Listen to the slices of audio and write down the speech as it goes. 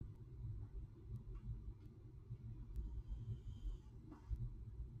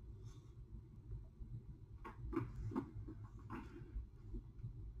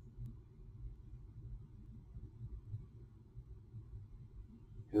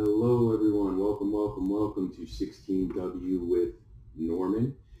Hello, everyone. Welcome to 16W with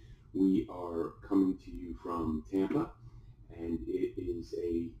Norman. We are coming to you from Tampa, and it is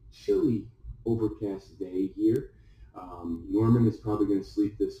a chilly, overcast day here. Norman is probably going to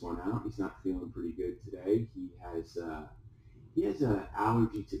sleep this one out. He's not feeling pretty good today. He has an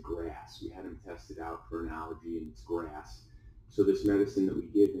allergy to grass. We had him tested out for an allergy, and it's grass. So this medicine that we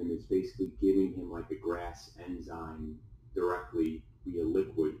give him is basically giving him like a grass enzyme directly via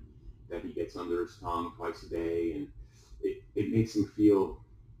liquid that he gets under his tongue twice a day, and it makes him feel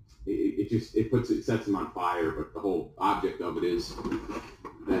it sets him on fire. But the whole object of it is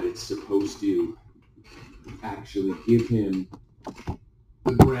that it's supposed to actually give him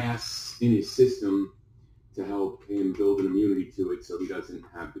the grass in his system to help him build an immunity to it so he doesn't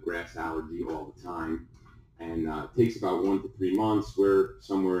have the grass allergy all the time. And it takes about 1 to 3 months. We're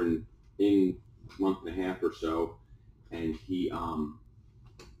somewhere in month and a half or so, and he's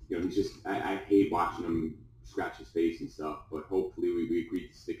just I hate watching him scratch his face and stuff, but hopefully we agreed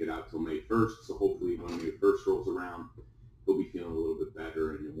to stick it out till May 1st, so hopefully when May 1st rolls around, he'll be feeling a little bit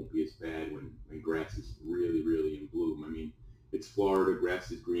better, and it won't be as bad when grass is really, really in bloom. I mean, it's Florida,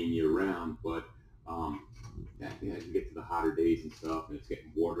 grass is green year-round, but as you get to the hotter days and stuff, and it's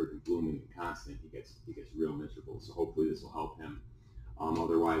getting watered and blooming and constant, he gets real miserable, so hopefully this will help him.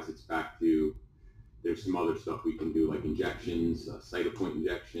 Otherwise, it's back to there's some other stuff we can do, like injections, cytopoint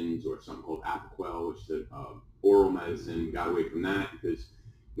injections, or something called Apoquel, which is oral medicine. We got away from that because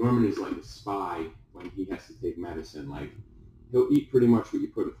Norman is like a spy when he has to take medicine. Like, he'll eat pretty much what you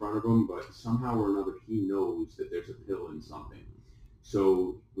put in front of him, but somehow or another he knows that there's a pill in something.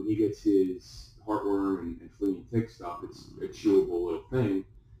 So when he gets his heartworm and flea and tick stuff, it's a chewable little thing,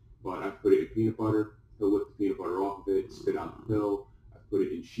 but I've put it in peanut butter. He'll lick the peanut butter off of it, spit out the pill. I've put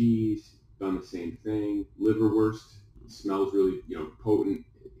it in cheese, done the same thing. Liverwurst, it smells really, potent.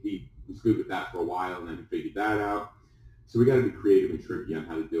 He was good with that for a while, and then he figured that out. So we got to be creative and tricky on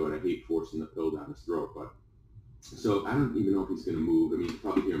how to do it. I hate forcing the pill down his throat, but so I don't even know if he's going to move. I mean, you can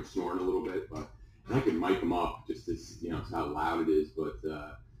probably hear him snoring a little bit, but I can mic him up just as how loud it is. But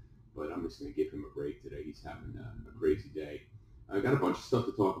I'm just going to give him a break today. He's having a crazy day. I got a bunch of stuff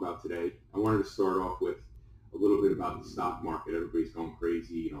to talk about today. I wanted to start off with a little bit about the stock market. Everybody's going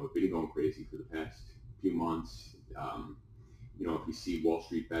crazy. It's been going crazy for the past few months. If you see Wall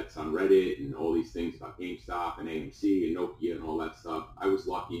Street bets on Reddit and all these things about GameStop and AMC and Nokia and all that stuff, I was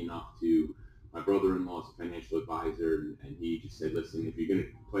lucky enough my brother-in-law is a financial advisor, and he just said, listen, if you're going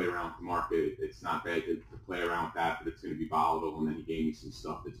to play around with the market, it's not bad to play around with that, but it's going to be volatile. And then he gave me some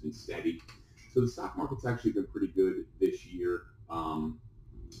stuff that's been steady. So the stock market's actually been pretty good this year.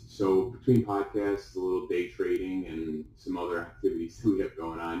 So between podcasts, a little day trading, and some other activities that we have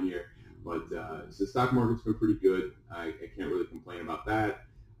going on here. But so the stock market's been pretty good. I can't really complain about that.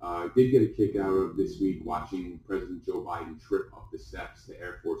 I did get a kick out of this week watching President Joe Biden trip up the steps to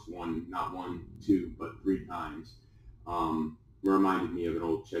Air Force One, not 1, 2, but 3 times. Reminded me of an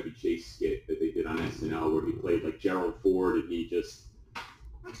old Chevy Chase skit that they did on SNL where he played like Gerald Ford, and he just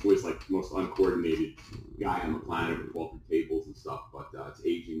was like the most uncoordinated guy on the planet with all the tables and stuff. But it's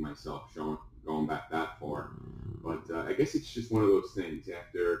aging myself going back that far. But I guess it's just one of those things.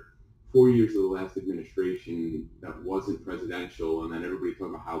 After 4 years of the last administration that wasn't presidential, and then everybody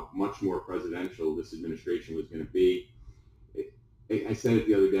talking about how much more presidential this administration was going to be. I said it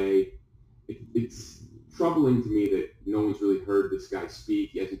the other day, it's troubling to me that no one's really heard this guy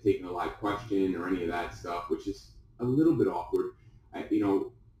speak. He hasn't taken a live question or any of that stuff, which is a little bit awkward.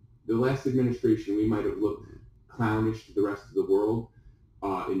 The last administration, we might have looked clownish to the rest of the world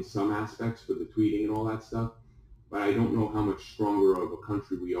in some aspects for the tweeting and all that stuff. But I don't know how much stronger of a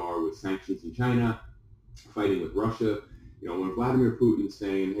country we are with sanctions in China, fighting with Russia. When Vladimir Putin's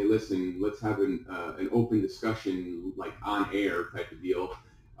saying, hey, listen, let's have an open discussion, like on air type of deal,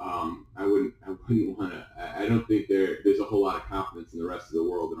 I wouldn't want to. I don't think there's a whole lot of confidence in the rest of the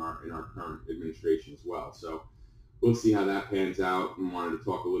world in our current administration as well. So we'll see how that pans out. And wanted to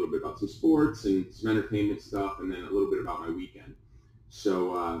talk a little bit about some sports and some entertainment stuff, and then a little bit about my weekend.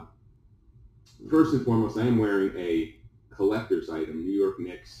 So first and foremost, I am wearing a collector's item, New York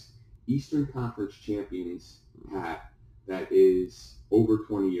Knicks Eastern Conference Champions hat that is over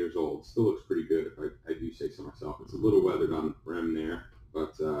 20 years old. Still looks pretty good, if I do say so myself. It's a little weathered on the brim there,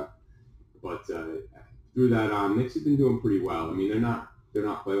 but threw that on. Knicks have been doing pretty well. I mean, they're not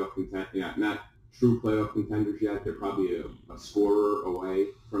playoff contenders, not true playoff contenders yet. They're probably a scorer away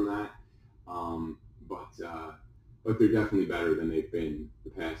from that, but they're definitely better than they've been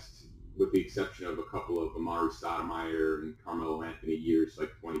the past, with the exception of a couple of Amari Stoudemire and Carmelo Anthony years, like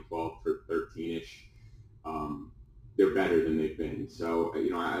 2012 to 13-ish. they're better than they've been. So,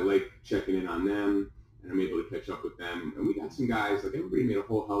 I like checking in on them, and I'm able to catch up with them. And we got some guys, like everybody made a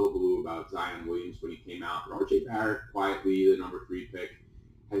whole hullabaloo about Zion Williams when he came out. But R.J. Barrett, quietly, the number 3 pick,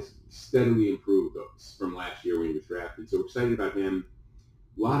 has steadily improved from last year when he was drafted. So we're excited about him.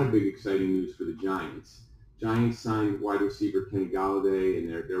 A lot of big exciting news for the Giants. Giants signed wide receiver Kenny Galladay, and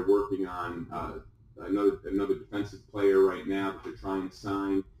they're working on another defensive player right now that they're trying to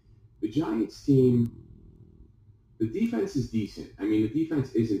sign. The Giants team, the defense is decent. I mean, the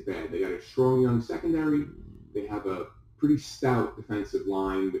defense isn't bad. They got a strong young secondary. They have a pretty stout defensive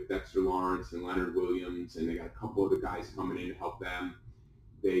line with Dexter Lawrence and Leonard Williams, and they got a couple other guys coming in to help them.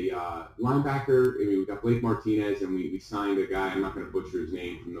 They linebacker, we got Blake Martinez, and we signed a guy, I'm not going to butcher his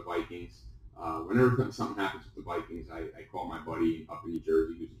name, from the Vikings. Whenever something happens with the Vikings, I call my buddy up in New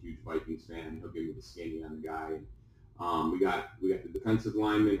Jersey, who's a huge Vikings fan. He'll give me the skinny on the guy. We got the defensive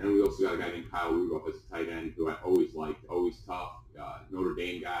lineman, and we also got a guy named Kyle Rudolph as a tight end, who I always liked, always tough, Notre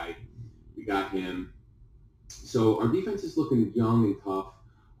Dame guy. We got him. So our defense is looking young and tough.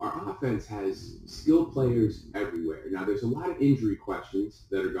 Our offense has skilled players everywhere. Now, there's a lot of injury questions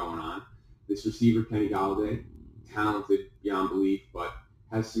that are going on. This receiver, Kenny Galladay, talented beyond belief, but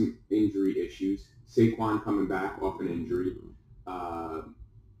has some injury issues. Saquon coming back off an injury.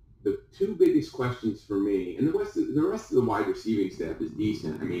 The 2 biggest questions for me, and the rest of the wide receiving staff is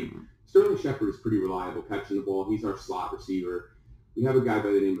decent. I mean, Sterling Shepard is pretty reliable catching the ball. He's our slot receiver. We have a guy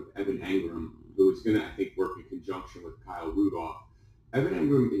by the name of Evan Engram, who is going to, I think, work in conjunction with Kyle Rudolph. Evan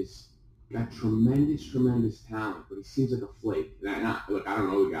Engram is got tremendous talent, but he seems like a flake. Look, I don't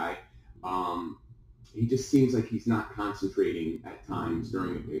know the guy. He just seems like he's not concentrating at times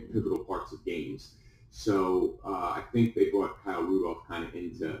during pivotal parts of games. So I think they brought Kyle Rudolph kind of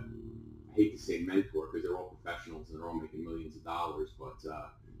into, I hate to say mentor, because they're all professionals and they're all making millions of dollars, but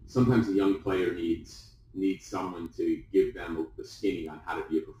sometimes a young player needs someone to give them the skinny on how to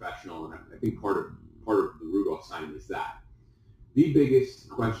be a professional, and I think part of the Rudolph signing is that. The biggest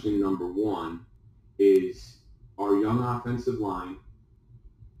question, number 1, is our young offensive line.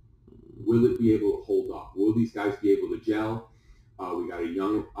 Will it be able to hold up? Will these guys be able to gel? We got a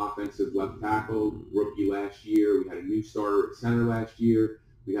young offensive left tackle, rookie last year. We had a new starter at center last year.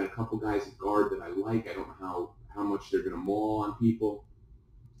 We got a couple guys at guard that I like. I don't know how much they're going to maul on people.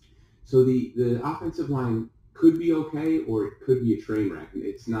 So the offensive line could be okay, or it could be a train wreck.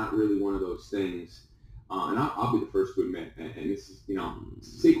 It's not really one of those things. And I'll be the first to admit, and this is,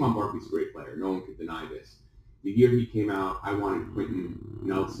 Saquon Barkley's a great player. No one could deny this. The year he came out, I wanted Quentin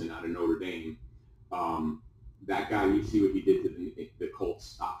Nelson out of Notre Dame. That guy, you see what he did to the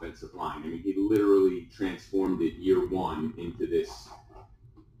Colts offensive line. I mean, he literally transformed it year 1 into this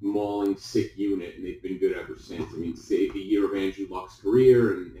mauling, sick unit, and they've been good ever since. I mean, saved the year of Andrew Luck's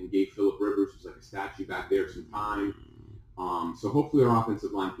career and gave Phillip Rivers, who's like a statue back there, some time. So hopefully our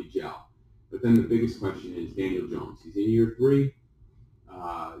offensive line could gel. But then the biggest question is Daniel Jones. He's in year 3.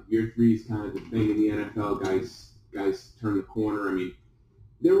 Year 3 is kind of the thing in the NFL. Guys turn the corner. I mean,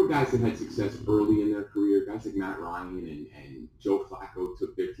 there were guys that had success early in their career. Guys like Matt Ryan and Joe Flacco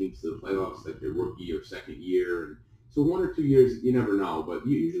took their teams to the playoffs like their rookie or second year. And so 1 or 2 years, you never know. But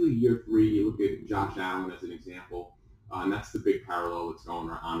usually year 3, you look at Josh Allen as an example. And that's the big parallel that's going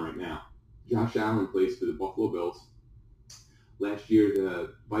on right now. Josh Allen plays for the Buffalo Bills. Last year,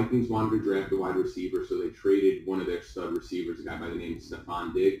 the Vikings wanted to draft a wide receiver, so they traded one of their stud receivers, a guy by the name of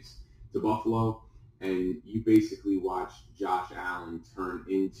Stephon Diggs, to Buffalo. And you basically watched Josh Allen turn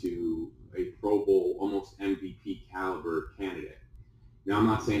into a Pro Bowl, almost MVP caliber candidate. Now, I'm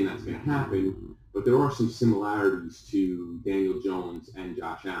not saying that's going to happen, but there are some similarities to Daniel Jones and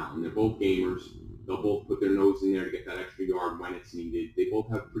Josh Allen. They're both gamers. They'll both put their nose in there to get that extra yard when it's needed. They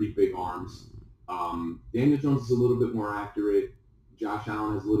both have pretty big arms. Daniel Jones is a little bit more accurate. Josh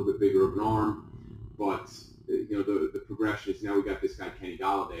Allen has a little bit bigger of an arm. But, the progression is now we got this guy, Kenny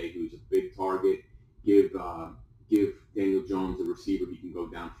Galladay, who's a big target. Give Daniel Jones a receiver he can go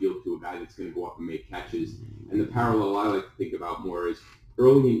downfield to, a guy that's going to go up and make catches. And the parallel I like to think about more is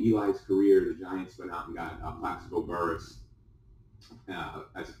early in Eli's career, the Giants went out and got Plaxico Burress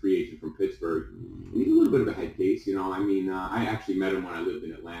as a free agent from Pittsburgh. And he's a little bit of a head case, I actually met him when I lived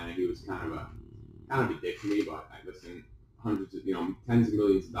in Atlanta. He was kind of a dick to me, but listen, hundreds of, tens of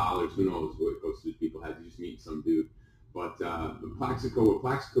millions of dollars, who knows what goes through people's heads. You just meet some dude. But what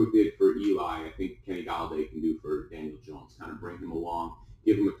Plaxico did for Eli, I think Kenny Galladay can do for Daniel Jones. Kind of bring him along,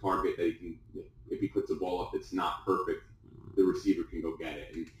 give him a target that he can, if he puts a ball up that's not perfect, the receiver can go get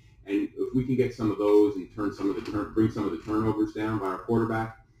it. And if we can get some of those and bring some of the turnovers down by our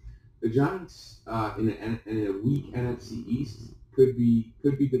quarterback, the Giants in a weak NFC East could be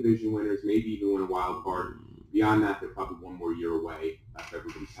division winners, maybe even win a wild card. beyond that, they're probably one more year away if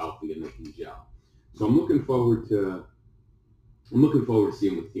everybody's healthy and they can gel. So I'm looking forward to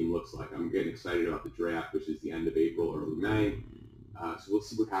seeing what the team looks like. I'm getting excited about the draft, which is the end of April, early May. So we'll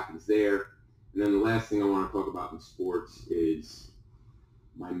see what happens there. And then the last thing I want to talk about in sports is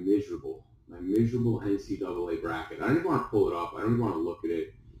my miserable NCAA bracket. I don't even want to pull it up. I don't even want to look at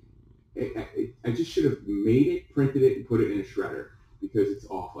it. I just should have made it, printed it, and put it in a shredder because it's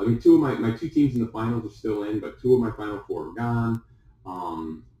awful. I mean, two of my two teams in the finals are still in, but two of my final four are gone.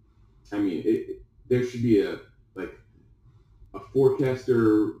 I mean, there should be a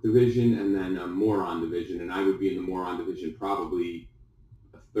forecaster division and then a moron division, and I would be in the moron division probably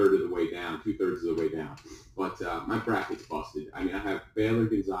a third of the way down, 2/3 of the way down. But my bracket's busted. I mean, I have Baylor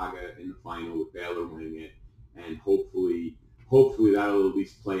Gonzaga in the final with Baylor winning it, and hopefully that'll at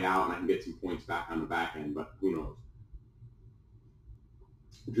least play out and I can get some points back on the back end, but who knows.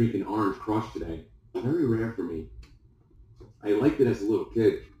 I'm drinking Orange Crush today. Very rare for me. I liked it as a little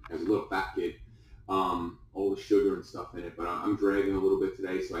kid, as a little fat kid. All the sugar and stuff in it, but I'm dragging a little bit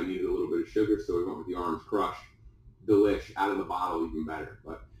today, so I needed a little bit of sugar, so we went with the Orange Crush. Delish, out of the bottle, even better,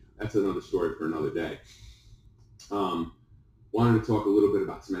 but that's another story for another day. Wanted to talk a little bit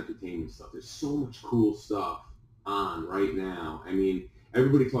about some entertainment stuff. There's so much cool stuff on right now. I mean,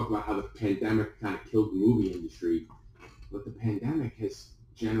 everybody talked about how the pandemic kind of killed the movie industry, but the pandemic has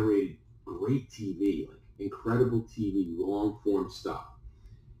generated great TV, like incredible TV, long-form stuff.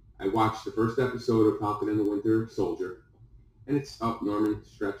 I watched the first episode of Falcon and the Winter Soldier, and it's up, Norman,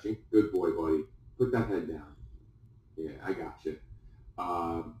 stretching. Good boy, buddy. Put that head down. Yeah, I got you.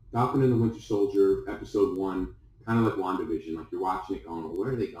 Falcon and the Winter Soldier, episode 1, kind of like WandaVision. Like you're watching it going, where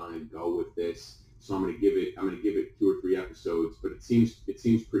are they going to go with this? So I'm going to give it 2 or 3 episodes, but it seems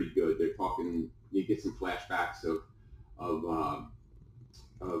pretty good. They're talking, you get some flashbacks of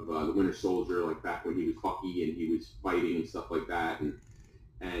the Winter Soldier, like back when he was Bucky and he was fighting and stuff like that, and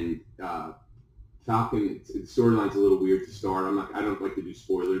Falcon, the storyline's a little weird to start. I don't like to do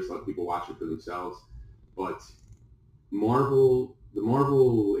spoilers, let people watch it for themselves. But the Marvel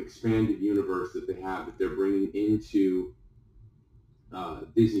expanded universe that they have, that they're bringing into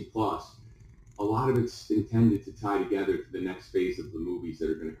Disney Plus, a lot of it's intended to tie together to the next phase of the movies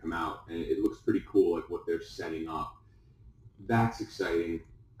that are going to come out, and it looks pretty cool, like what they're setting up. That's exciting.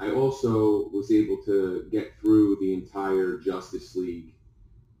 I also was able to get through the entire Justice League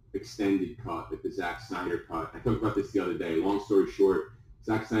extended cut, like the Zack Snyder cut. I talked about this the other day. Long story short,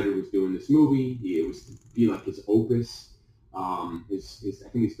 Zack Snyder was doing this movie. It was to be like his opus. I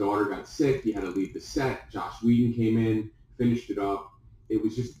think his daughter got sick. He had to leave the set. Joss Whedon came in, finished it up. It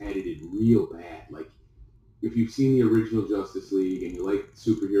was just edited real bad. Like, if you've seen the original Justice League and you like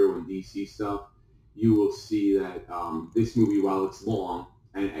superhero and DC stuff, you will see that this movie, while it's long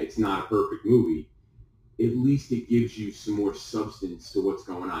and it's not a perfect movie, at least it gives you some more substance to what's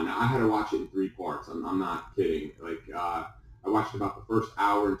going on. Now, I had to watch it in 3 parts. I'm not kidding. Like, I watched about the first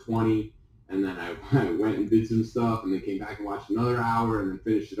hour and 20, and then I went and did some stuff, and then came back and watched another hour, and then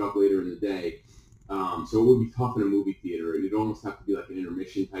finished it up later in the day. So it would be tough in a movie theater. It'd almost have to be like an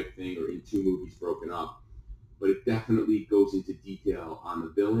intermission type thing, or in 2 movies broken up. But it definitely goes into detail on the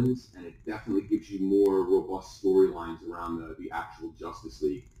villains, and it definitely gives you more robust storylines around the actual Justice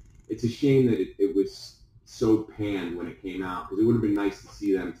League. It's a shame that it was so panned when it came out, because it would have been nice to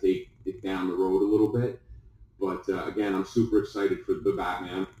see them take it down the road a little bit. But again, I'm super excited for the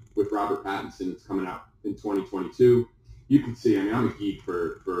Batman with Robert Pattinson. It's coming out in 2022. You can see, I mean, I'm a geek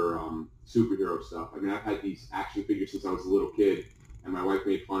for superhero stuff. I mean, I've had these action figures since I was a little kid, and my wife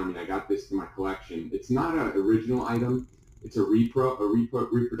made fun of me. I got this to my collection. It's not an original item. It's a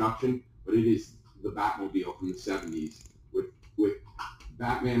reproduction, but it is the Batmobile from the 70s with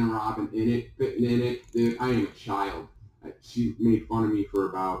Batman and Robin in it, fitting in it. Dude, I am a child. She made fun of me for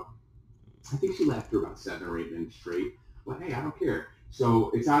about, I think she laughed for about 7 or 8 minutes straight. But hey, I don't care. So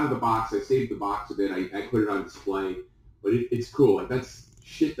it's out of the box. I saved the box a bit. I put it on display. But it's cool. Like, that's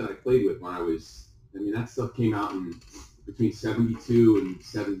shit that I played with when I was, I mean, that stuff came out in between 72 and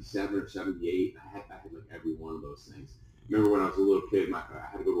 77 or 78. I had like every one of those things. Remember when I was a little kid, I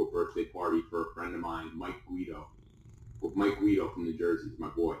had to go to a birthday party for a friend of mine, Mike Guido. Well, Mike Guido from New Jersey is my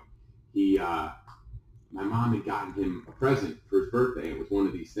boy. My mom had gotten him a present for his birthday. It was one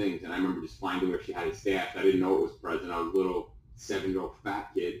of these things, and I remember just finding where she had it stashed. I didn't know it was a present. I was a little 7-year-old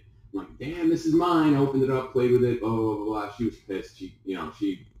fat kid. I'm like, damn, this is mine. I opened it up, played with it, blah, blah, blah, blah. She was pissed.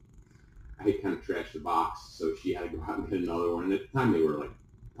 I had kind of trashed the box, so she had to go out and get another one. And at the time, they were like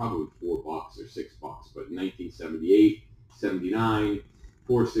probably $4 or $6. But in 1978, 79,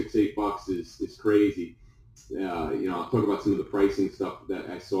 $4, $6, $8 is crazy. I'll talk about some of the pricing stuff that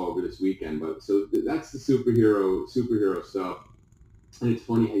I saw over this weekend. But so that's the superhero stuff. And it's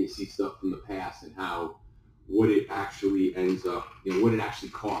funny how you see stuff from the past and how what it actually ends up, what it actually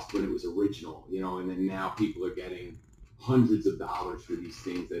cost when it was original, and then now people are getting hundreds of dollars for these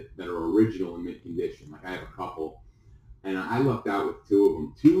things that are original in mint condition. Like I have a couple, and I lucked out with two of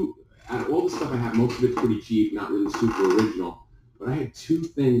them. Out of all the stuff I have, most of it's pretty cheap, not really super original. But I had two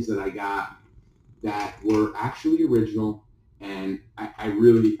things that I got that were actually original, and I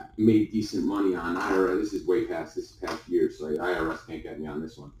really made decent money on. IRS, this is way past this past year, so IRS can't get me on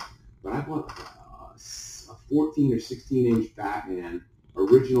this one. But I bought a 14 or 16-inch Batman,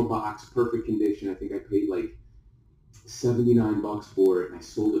 original box, perfect condition. I think I paid like $79 for it, and I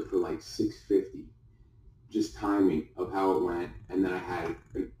sold it for like $650. Just timing of how it went, and then I had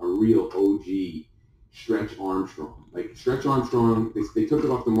a real OG Stretch Armstrong. Like Stretch Armstrong, they took it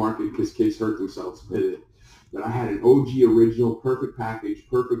off the market because kids hurt themselves with it. But I had an OG original, perfect package,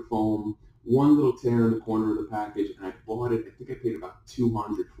 perfect foam, one little tear in the corner of the package, and I bought it. I think I paid about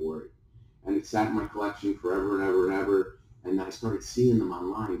 $200 for it, and it sat in my collection forever and ever and ever. And then I started seeing them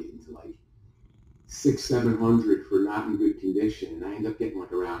online getting to like $600-700 for not in good condition, and I ended up getting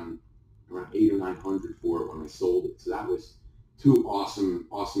like around $800 or $900 for it when I sold it. So that was two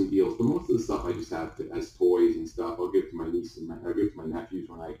awesome deals. But most of the stuff I just have as toys and stuff. I'll give to my niece and I'll give to my nephews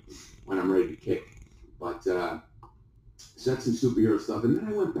when I'm ready to kick. But so that's some superhero stuff. And then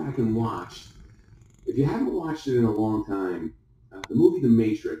I went back and watched. If you haven't watched it in a long time, the movie The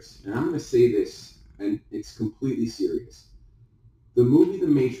Matrix. And I'm going to say this, and it's completely serious. The movie The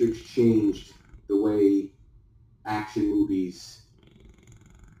Matrix changed the way action movies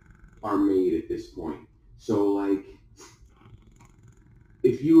are made at this point. So like,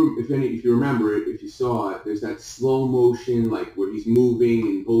 if you remember it, if you saw it, there's that slow motion, like where he's moving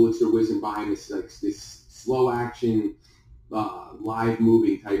and bullets are whizzing by him. It's like this slow action, live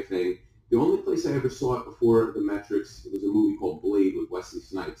moving type thing. The only place I ever saw it before The Matrix, it was a movie called Blade with Wesley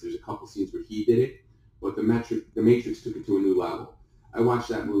Snipes. There's a couple scenes where he did it, but The Matrix took it to a new level. I watched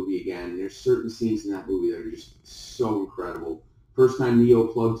that movie again. There's certain scenes in that movie that are just so incredible. First time Neo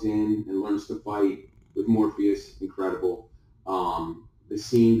plugs in and learns to fight with Morpheus, incredible. The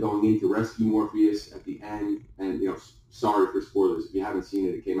scene going in to rescue Morpheus at the end, and sorry for spoilers if you haven't seen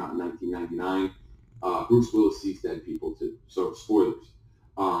it. It came out in 1999. Bruce Willis sees dead people too, so spoilers.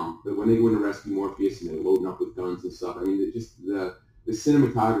 But when they go in to rescue Morpheus and they're loading up with guns and stuff, I mean, the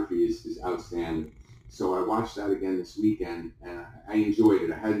cinematography is outstanding. So I watched that again this weekend, and I enjoyed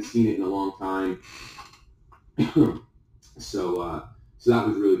it. I hadn't seen it in a long time. So that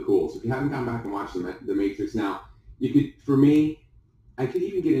was really cool. So if you haven't gone back and watched the Matrix, now you could, for me, I could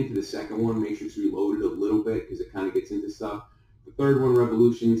even get into the second one, Matrix Reloaded, a little bit because it kind of gets into stuff. The third one,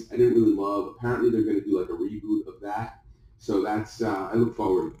 Revolutions, I didn't really love. Apparently, they're going to do like a reboot of that. So that's I look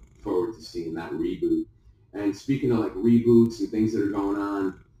forward to seeing that reboot. And speaking of like reboots and things that are going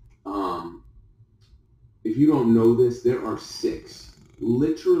on, if you don't know this, there are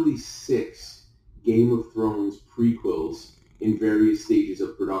literally six Game of Thrones prequels in various stages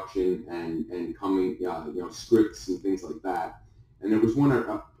of production and coming, scripts and things like that. And there was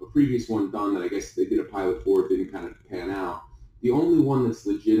a previous one done that I guess they did a pilot for. It didn't kind of pan out. The only one that's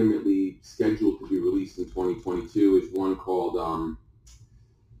legitimately scheduled to be released in 2022 is one called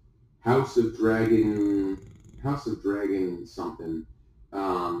House of Dragon something.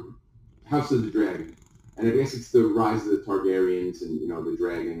 House of the Dragon. And I guess it's the rise of the Targaryens and, the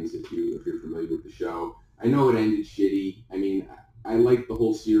dragons, if you're familiar with the show. I know it ended shitty. I mean, I liked the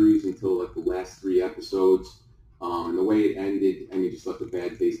whole series until like the last 3 episodes. And the way it ended, I mean, just left a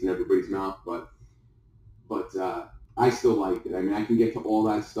bad taste in everybody's mouth. But I still liked it. I mean, I can get to all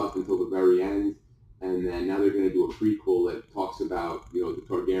that stuff until the very end. And then now they're going to do a prequel that talks about, the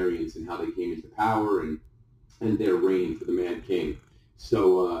Targaryens and how they came into power and their reign for the Mad King.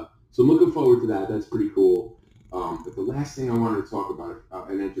 So I'm looking forward to that. That's pretty cool. But the last thing I wanted to talk about,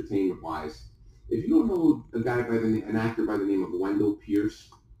 and entertainment-wise, if you don't know an actor by the name of Wendell Pierce,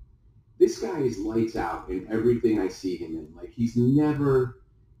 this guy is lights out in everything I see him in. Like he's never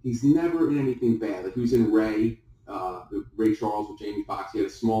in anything bad. Like he was in Ray Charles with Jamie Foxx. He had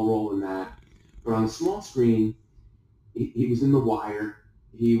a small role in that. But on the small screen, he was in The Wire.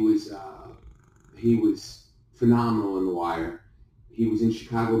 He was phenomenal in The Wire. He was in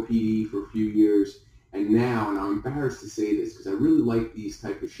Chicago PD for a few years, and now, and I'm embarrassed to say this because I really like these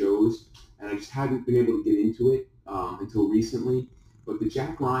type of shows, and I just hadn't been able to get into it until recently. But the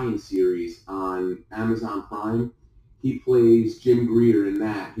Jack Ryan series on Amazon Prime, he plays Jim Greer in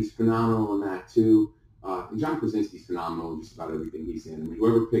that. He's phenomenal in that too. John Krasinski's phenomenal in just about everything he's in. I mean,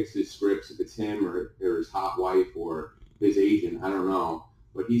 whoever picks his scripts, if it's him or his hot wife or his agent, I don't know,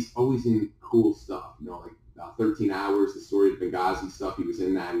 but he's always in cool stuff. You know, like 13 Hours, the story of Benghazi stuff. He was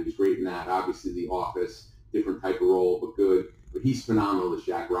in that. He was great in that. Obviously, The Office, different type of role, but good. But he's phenomenal as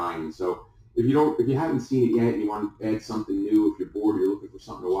Jack Ryan. So if you haven't seen it yet and you want to add something new, if you're bored, you're looking for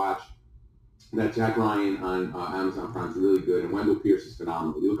something to watch, that Jack Ryan on Amazon Prime is really good. And Wendell Pierce is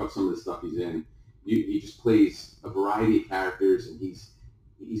phenomenal. You look up some of the stuff he's in. He just plays a variety of characters, and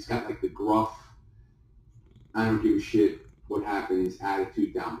he's got like the gruff, I don't give a shit what happens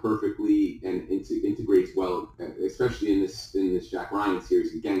attitude down perfectly, and integrates well, especially in this Jack Ryan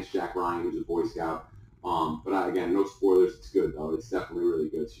series against Jack Ryan, who's a Boy Scout. But again, no spoilers. It's good though. It's definitely really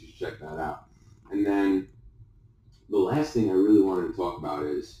good. So you should check that out. And then the last thing I really wanted to talk about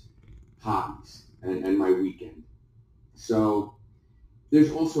is hobbies and my weekend. So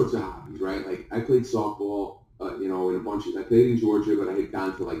there's all sorts of hobbies, right? Like I played softball, in a bunch of. I played in Georgia, but I had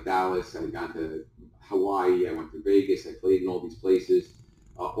gone to like Dallas. I had gone to Hawaii. I went to Vegas. I played in all these places,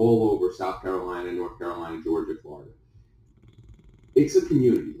 all over South Carolina, North Carolina, Georgia, Florida. It's a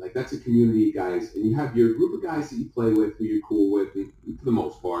community. Like that's a community of guys, and you have your group of guys that you play with, who you're cool with, and for the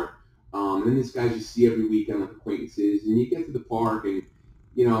most part. And then these guys you see every weekend, like acquaintances, and you get to the park, and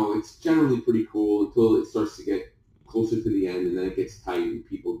it's generally pretty cool until it starts to get closer to the end, and then it gets tight, and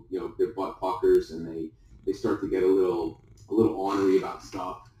people, they're butt puckers, and they start to get a little ornery about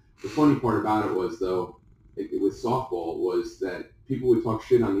stuff. The funny part about it was, though, with softball, was that people would talk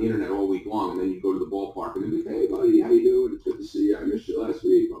shit on the internet all week long, and then you go to the ballpark, and they'd be like, hey, buddy, how you doing? It's good to see you. I missed you last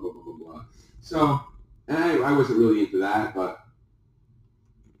week, blah, blah, blah, blah, blah. So, and I wasn't really into that, but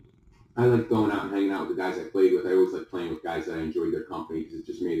I like going out and hanging out with the guys I played with. I always like playing with guys that I enjoyed their company because it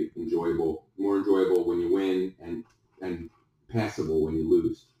just made it more enjoyable when you win, and passable when you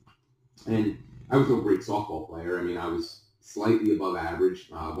lose. And I was no great softball player. I mean, I was slightly above average.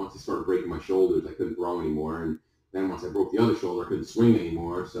 Once I started breaking my shoulders, I couldn't throw anymore. And then once I broke the other shoulder, I couldn't swing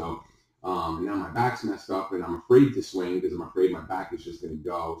anymore. So and now my back's messed up, and I'm afraid to swing because I'm afraid my back is just going to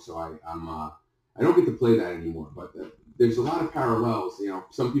go. So I don't get to play that anymore. But there's a lot of parallels.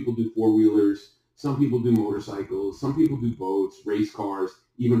 Some people do four-wheelers. Some people do motorcycles. Some people do boats, race cars,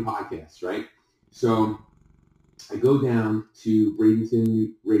 even podcasts, right? So I go down to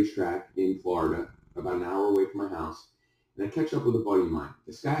Bradenton Racetrack in Florida, about an hour away from my house, and I catch up with a buddy of mine.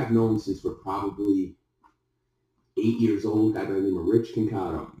 This guy I've known since we're probably 8 years old, a guy by the name of Rich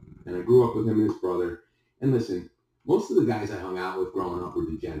Kincato. And I grew up with him and his brother. And listen, most of the guys I hung out with growing up were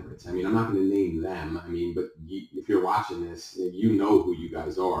degenerates. I mean, I'm not going to name them. I mean, but if you're watching this, you know who you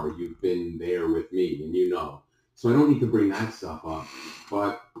guys are. You've been there with me, and you know. So I don't need to bring that stuff up.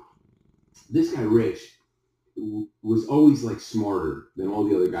 But this guy, Rich, was always like smarter than all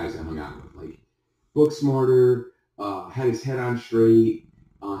the other guys I hung out with. Like book smarter, had his head on straight.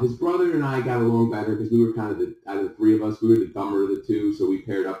 His brother and I got along better because we were kind of out of the three of us, we were the dumber of the two, so we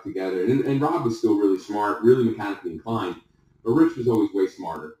paired up together. And Rob was still really smart, really mechanically inclined, but Rich was always way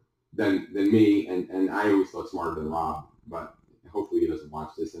smarter than me, and I always thought smarter than Rob. But hopefully he doesn't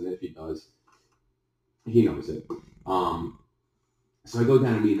watch this, and if he does, he knows it. So I go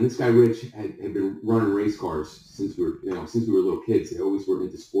down and meet, and this guy Rich had been running race cars since we were little kids. They always were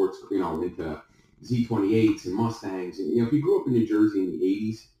into sports, into Z28s and Mustangs. And if you grew up in New Jersey in the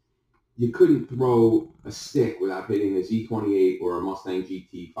 80s, you couldn't throw a stick without hitting a Z28 or a Mustang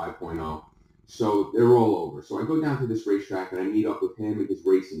GT 5.0. So they're all over. So I go down to this racetrack and I meet up with him and his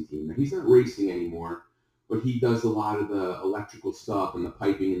racing team. Now, he's not racing anymore, but he does a lot of the electrical stuff and the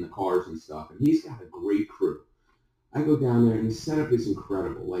piping in the cars and stuff. And he's got a great crew. I go down there, and the setup is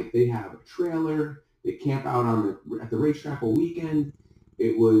incredible. Like, they have a trailer. They camp out at the racetrack all weekend.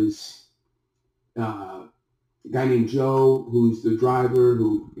 It was a guy named Joe, who's the driver,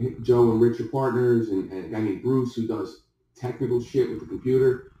 Joe and Rich are partners, and a guy named Bruce, who does technical shit with the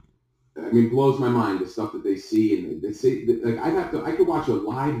computer. I mean, it blows my mind, the stuff that they see. And they say, like, I could watch a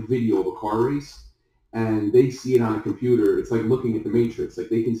live video of a car race, and they see it on a computer. It's like looking at the Matrix. Like,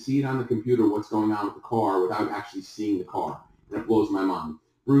 they can see it on the computer, what's going on with the car, without actually seeing the car. And it blows my mind.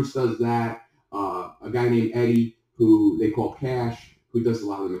 Bruce does that. A guy named Eddie, who they call Cash, who does a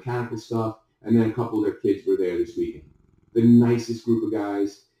lot of the mechanical stuff. And then a couple of their kids were there this weekend. The nicest group of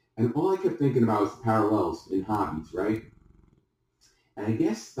guys. And all I kept thinking about was the parallels in hobbies, right? And I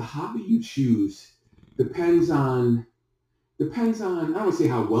guess the hobby you choose depends on, I don't want to say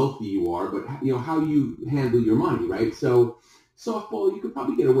how wealthy you are, but how you handle your money, right? So softball, you could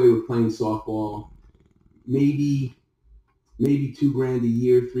probably get away with playing softball maybe $2,000 a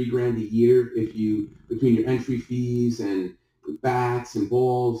year, $3,000 a year, if you, between your entry fees and bats and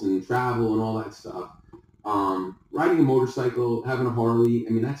balls and travel and all that stuff. Riding a motorcycle, having a Harley,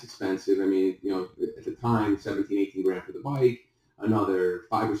 I mean, that's expensive. I mean, at the time, 17, 18 grand for the bike, another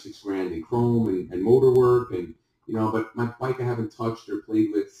 5 or 6 grand in chrome and motor work. And, but my bike I haven't touched or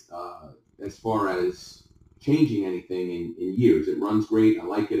played with as far as changing anything in years. It runs great. I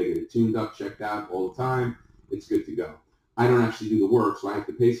like it. I get it tuned up, checked out all the time. It's good to go. I don't actually do the work, so I have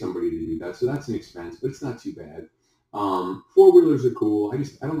to pay somebody to do that. So that's an expense, but it's not too bad. Four-wheelers are cool. I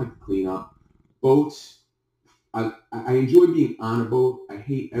don't like to clean up. Boats, I enjoy being on a boat. I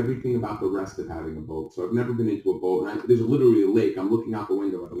hate everything about the rest of having a boat. So I've never been into a boat. And there's literally a lake. I'm looking out the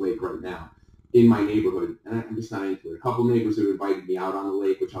window at a lake right now in my neighborhood, and I'm just not into it. A couple neighbors have invited me out on the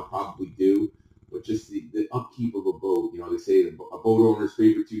lake, which I'll probably do. But just the upkeep of a boat, they say a boat owner's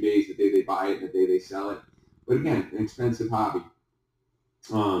free for 2 days, the day they buy it and the day they sell it. But again, an expensive hobby.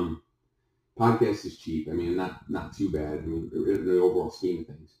 Podcast is cheap. I mean, not too bad. I mean, in the overall scheme of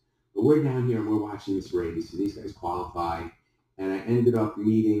things. But we're down here and we're watching this race, and these guys qualify. And I ended up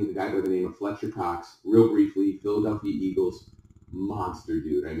meeting the guy by the name of Fletcher Cox, real briefly, Philadelphia Eagles, monster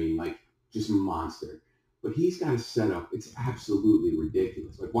dude. I mean, just monster. But he's got a setup. It's absolutely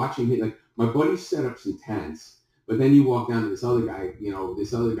ridiculous. Like watching him, like my buddy's setup's intense, but then you walk down to this other guy,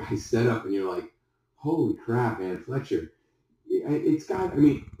 this other guy's setup, and you're like, holy crap, man, Fletcher. It's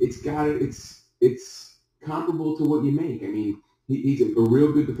comparable to what you make. I mean, he's a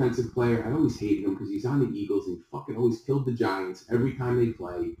real good defensive player. I always hated him because he's on the Eagles and fucking always killed the Giants every time they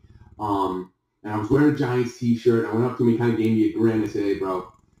play. And I was wearing a Giants t-shirt. I went up to him, he kind of gave me a grin. I said, hey,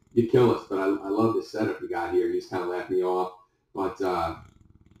 bro, you kill us, but I love the setup you got here. And he just kind of laughed me off. But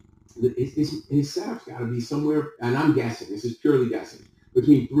his setup's got to be somewhere, and I'm guessing, this is purely guessing,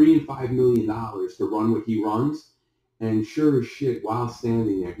 between $3 and $5 million to run what he runs. And sure as shit, while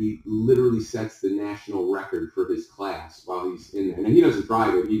standing there, he literally sets the national record for his class while he's in there. And he doesn't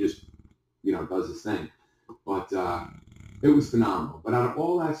drive it. He just, does his thing. But it was phenomenal. But out of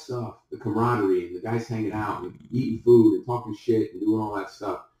all that stuff, the camaraderie and the guys hanging out and eating food and talking shit and doing all that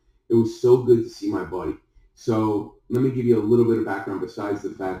stuff, it was so good to see my buddy. So let me give you a little bit of background besides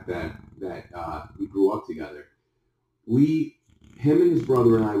the fact that we grew up together. Him and his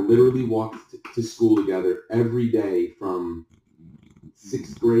brother and I literally walked to school together every day from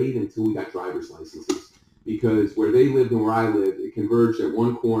 6th grade until we got driver's licenses, because where they lived and where I lived, it converged at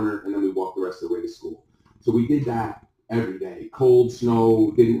one corner, and then we walked the rest of the way to school. So we did that every day. Cold,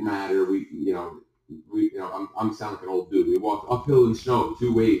 snow, didn't matter. I'm sounding like an old dude. We walked uphill in snow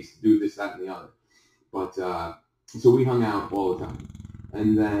 2 ways to do this, that, and the other. But so we hung out all the time.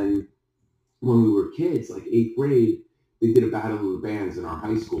 And then when we were kids, like 8th grade, they did a battle of the bands in our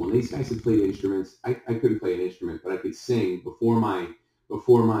high school, and these guys had played instruments. I couldn't play an instrument, but I could sing before my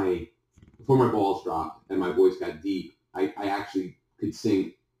balls dropped and my voice got deep. I actually could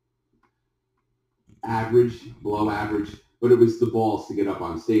sing average, below average, but it was the balls to get up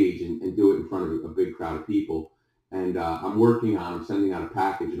on stage and do it in front of a big crowd of people. And I'm sending out a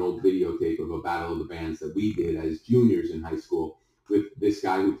package, an old videotape of a battle of the bands that we did as juniors in high school, with this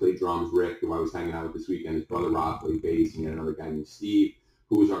guy who played drums, Rick, who I was hanging out with this weekend. His brother Rob played bass, and he had another guy named Steve,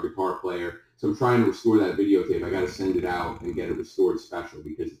 who was our guitar player. So I'm trying to restore that videotape. I got to send it out and get it restored special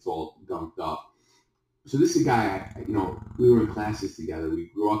because it's all gunked up. So this is a guy, we were in classes together. We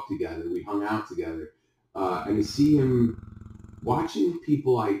grew up together. We hung out together. And to see him, watching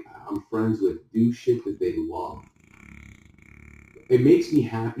people I'm friends with do shit that they love, it makes me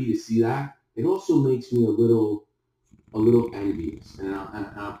happy to see that. It also makes me a little envious, and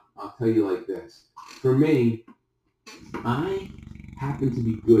I'll tell you like this. For me, I happened to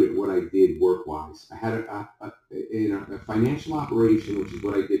be good at what I did work-wise. I had a financial operation, which is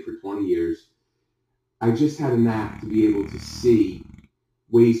what I did for 20 years. I just had a knack to be able to see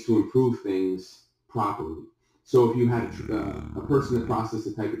ways to improve things properly. So if you had a person that processed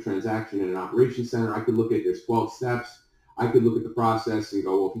a type of transaction in an operations center, I could look at there's 12 steps. I could look at the process and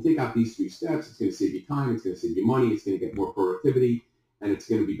go, well, if you take out these 3 steps, it's going to save you time, it's going to save you money, it's going to get more productivity, and it's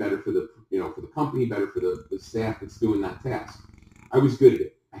going to be better for the company, better for the staff that's doing that task. I was good at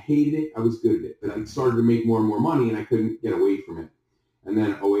it. I hated it. I was good at it. But I started to make more and more money, and I couldn't get away from it. And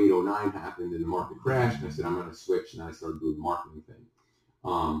then 08, 09 happened, and the market crashed, and I said, I'm going to switch, and I started doing the marketing thing.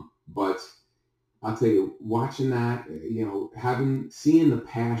 But I'll tell you, watching that, seeing the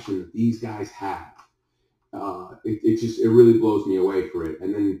passion that these guys have, it really blows me away for it.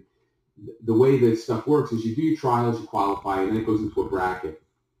 And then the way that stuff works is you do your trials, you qualify, and then it goes into a bracket.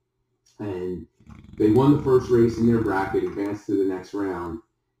 And they won the first race in their bracket, advanced to the next round.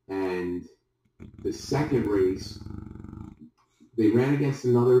 And the second race, they ran against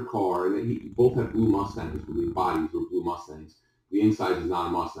another car, and both had blue Mustangs. The bodies were blue Mustangs. The inside is not a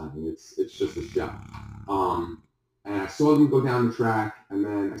Mustang. It's just a shell. And I saw them go down the track, and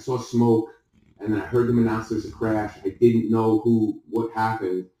then I saw smoke, and then I heard them announce there's a crash. I didn't know what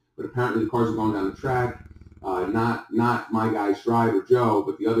happened, but apparently the cars were going down the track. Not my guy's driver, Joe,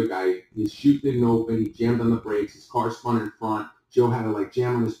 but the other guy. His chute didn't open. He jammed on the brakes. His car spun in front. Joe had to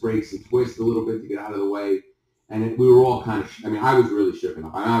jam on his brakes and twist a little bit to get out of the way. And we were all kind of, I was really shooken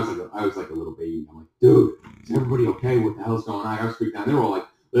up. I was like a little baby. I'm like, dude, is everybody okay? What the hell's going on? I was freaked out. They were all like,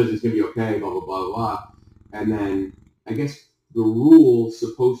 Liz, it's going to be okay, blah, blah, blah, blah. And then I guess the rule's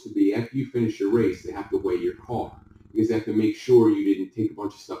supposed to be after you finish your race, they have to weigh your car because they have to make sure you didn't take a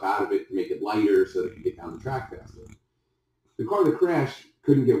bunch of stuff out of it to make it lighter so they could get down the track faster. The car that crashed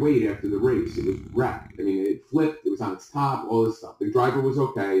couldn't get weighed after the race. It was wrecked. It flipped. It was on its top, all this stuff. The driver was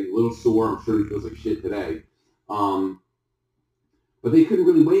okay, a little sore. I'm sure he feels like shit today. But they couldn't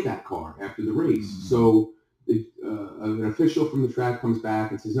really weigh that car after the race. So an official from the track comes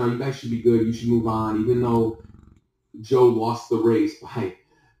back and says, no, you guys should be good. You should move on, even though Joe lost the race by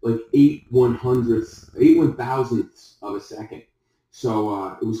 8/1000ths of a second.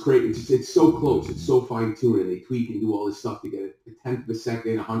 So it was great. It's so close. It's so fine-tuned, and they tweak and do all this stuff to get a tenth of a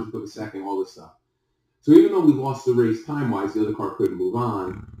second, a hundredth of a second, all this stuff. So even though we lost the race time-wise, the other car couldn't move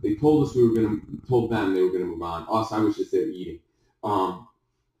on. They told us told them they were going to move on. Us, I was just there eating.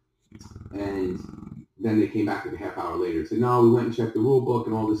 And then they came back like a half hour later and said, no, we went and checked the rule book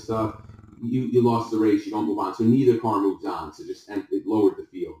and all this stuff. You lost the race. You don't move on. So neither car moves on. So it lowered the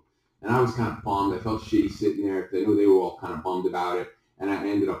field. And I was kind of bummed. I felt shitty sitting there because I know they were all kind of bummed about it. And I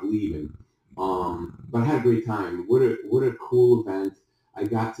ended up leaving. But I had a great time. What a cool event. I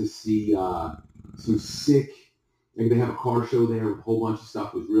got to see some sick, they have a car show there with a whole bunch of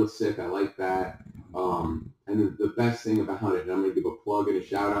stuff. It was real sick. I like that. And the best thing about it, and I'm going to give a plug and a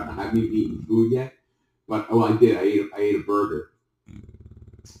shout out. I haven't even eaten food yet. But, I did. I ate a burger.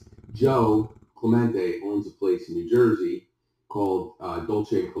 Joe Clemente owns a place in New Jersey called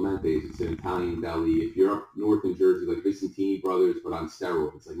Dolce and Clemente's. It's an Italian deli. If you're up north in Jersey, like Vicentini Brothers, but on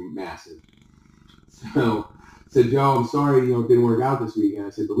steroids, massive. So I said, Joe, I'm sorry, it didn't work out this weekend.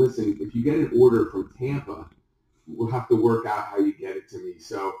 I said, but listen, if you get an order from Tampa, we'll have to work out how you get it to me.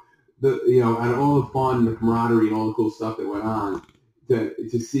 So out of all the fun, the camaraderie, and all the cool stuff that went on,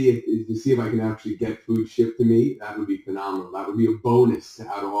 to see if I can actually get food shipped to me, that would be phenomenal. That would be a bonus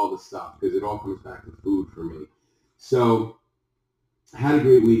out of all the stuff because it all comes back to food for me. So I had a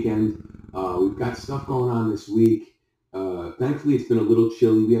great weekend. We've got stuff going on this week. Thankfully, it's been a little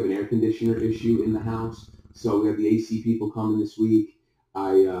chilly. We have an air conditioner issue in the house, so we have the AC people coming this week.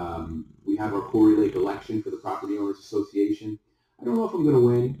 We have our Quarry Lake election for the Property Owners Association. I don't know if I'm going to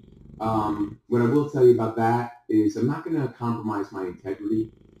win. What I will tell you about that is I'm not going to compromise my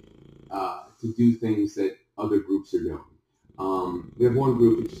integrity to do things that other groups are doing. We have one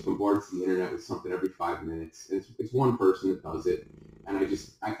group that just bombards the internet with something every 5 minutes, and it's one person that does it, and I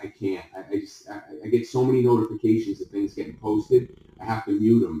can't. I get so many notifications of things getting posted, I have to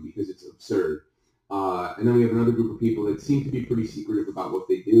mute them because it's absurd. And then we have another group of people that seem to be pretty secretive about what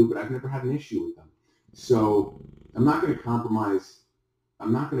they do, but I've never had an issue with them. So I'm not going to compromise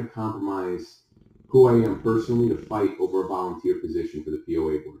who I am personally to fight over a volunteer position for the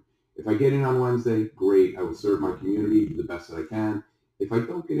POA board. If I get in on Wednesday, great. I will serve my community the best that I can. If I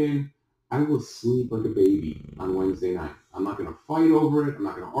don't get in, I will sleep like a baby on Wednesday night. I'm not going to fight over it. I'm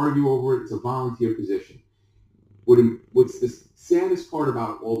not going to argue over it. It's a volunteer position. What's the saddest part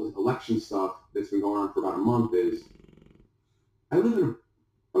about all the election stuff that's been going on for about a month is I live in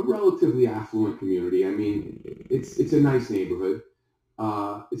a relatively affluent community. It's a nice neighborhood.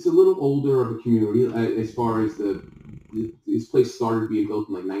 It's a little older of a community as far as this place started being built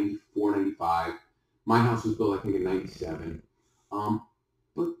in 94, 95. My house was built, I think, in 97.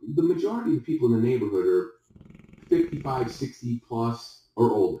 But the majority of the people in the neighborhood are 55, 60 plus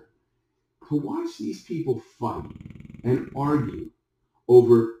or older. To watch these people fight and argue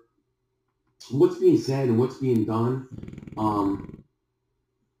over what's being said and what's being done,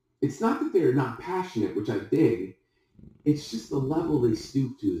 it's not that they're not passionate, which I dig. It's just the level they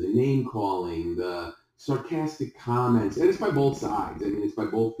stoop to, the name calling, the sarcastic comments, and it's by both sides. It's by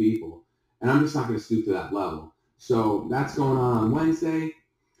both people. And I'm just not going to stoop to that level. So that's going on Wednesday.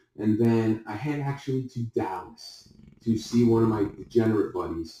 And then I head actually to Dallas to see one of my degenerate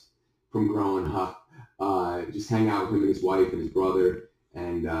buddies from growing up, just hang out with him and his wife and his brother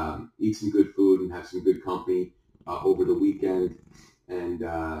and eat some good food and have some good company over the weekend. And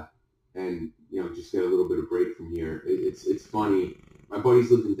just get a little bit of break from here. It's funny. My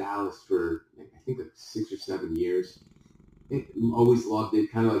buddy's lived in Dallas for, I think, 6 or 7 years. Always loved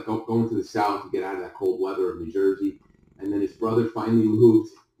it, kind of like going to the South to get out of that cold weather of New Jersey. And then his brother finally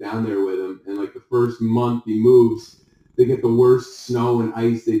moved down there with him. And the first month he moves, they get the worst snow and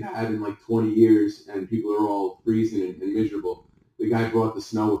ice they've had in like 20 years, and people are all freezing and miserable. The guy brought the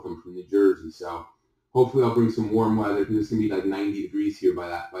snow with him from New Jersey, so hopefully I'll bring some warm weather, because it's going to be like 90 degrees here by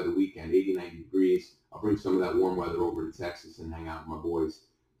the weekend, 80, 90 degrees. I'll bring some of that warm weather over to Texas and hang out with my boys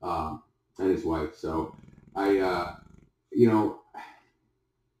and his wife. So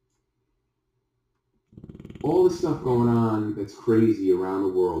all the stuff going on that's crazy around the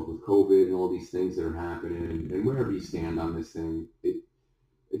world with COVID and all these things that are happening, and wherever you stand on this thing,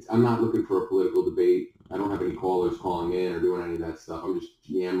 I'm not looking for a political debate. I don't have any callers calling in or doing any of that stuff. I'm just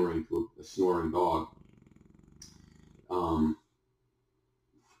yammering to a snoring dog.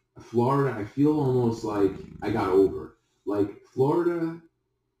 Florida, I feel almost like I got over. Like Florida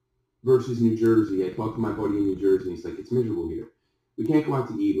versus New Jersey. I talked to my buddy in New Jersey, and he's like, it's miserable here. We can't go out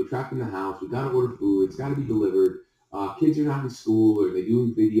to eat. We're trapped in the house. We got to order food. It's got to be delivered. Kids are not in school, or they're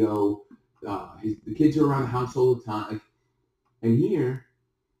doing video. The kids are around the house all the time. And here,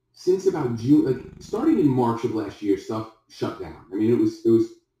 since about June, like starting in March of last year, stuff shut down. I mean, it was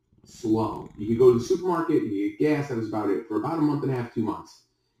slow. You could go to the supermarket, you get gas. That was about it for about a month and a half, 2 months.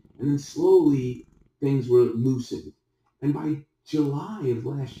 And then slowly things were loosened. And by July of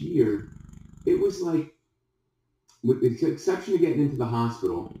last year, it was like, with the exception of getting into the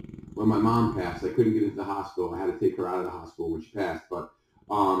hospital, when my mom passed, I couldn't get into the hospital. I had to take her out of the hospital when she passed. But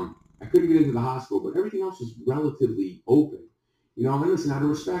I couldn't get into the hospital. But everything else was relatively open. You know, and listen, out of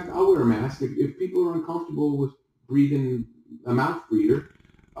respect, I'll wear a mask. If people are uncomfortable with breathing a mouth breather,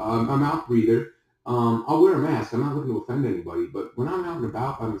 I'll wear a mask. I'm not looking to offend anybody. But when I'm out and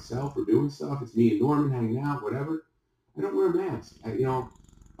about by myself or doing stuff, it's me and Norman hanging out, whatever, I don't wear a mask. I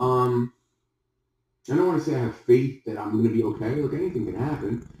don't want to say I have faith that I'm going to be okay. Look, anything can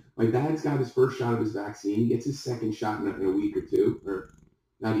happen. My dad's got his first shot of his vaccine. He gets his second shot in a week or two, or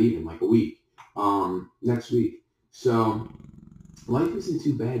not even, like a week, next week. So life isn't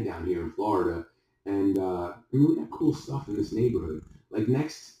too bad down here in Florida. And we got cool stuff in this neighborhood. Like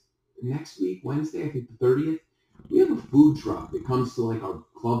next week, Wednesday, I think the 30th, we have a food truck that comes to like our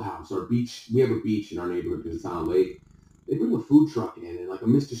clubhouse, our beach. We have a beach in our neighborhood because it's on a lake. They bring a food truck in, and like a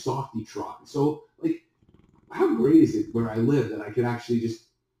Mr. Softy truck. So like, how great is it where I live that I could actually just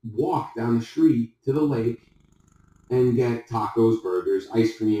walk down the street to the lake and get tacos, burgers,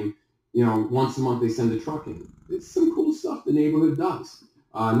 ice cream. You know, once a month they send a truck in. It's some cool stuff the neighborhood does.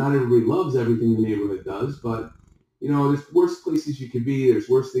 Not everybody loves everything the neighborhood does, but you know, there's worse places you could be. There's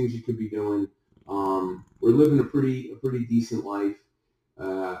worse things you could be doing. We're living a pretty decent life.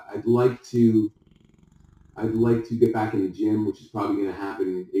 I'd like to get back in the gym, which is probably going to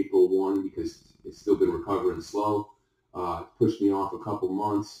happen April 1 because it's still been recovering slow. It pushed me off a couple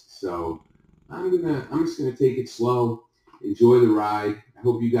months, so I'm just gonna take it slow, enjoy the ride. I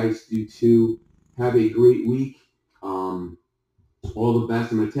hope you guys do too. Have a great week. All the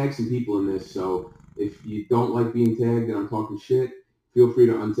best. I'm gonna tag some people in this, so if you don't like being tagged and I'm talking shit, feel free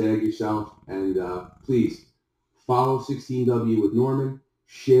to untag yourself, and please follow 16W with Norman.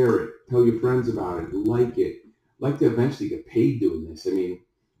 Share it. Tell your friends about it. Like it. I'd like to eventually get paid doing this. I mean,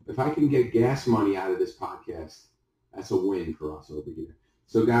 if I can get gas money out of this podcast, that's a win for us over here.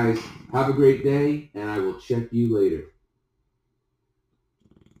 So, guys, have a great day, and I will check you later.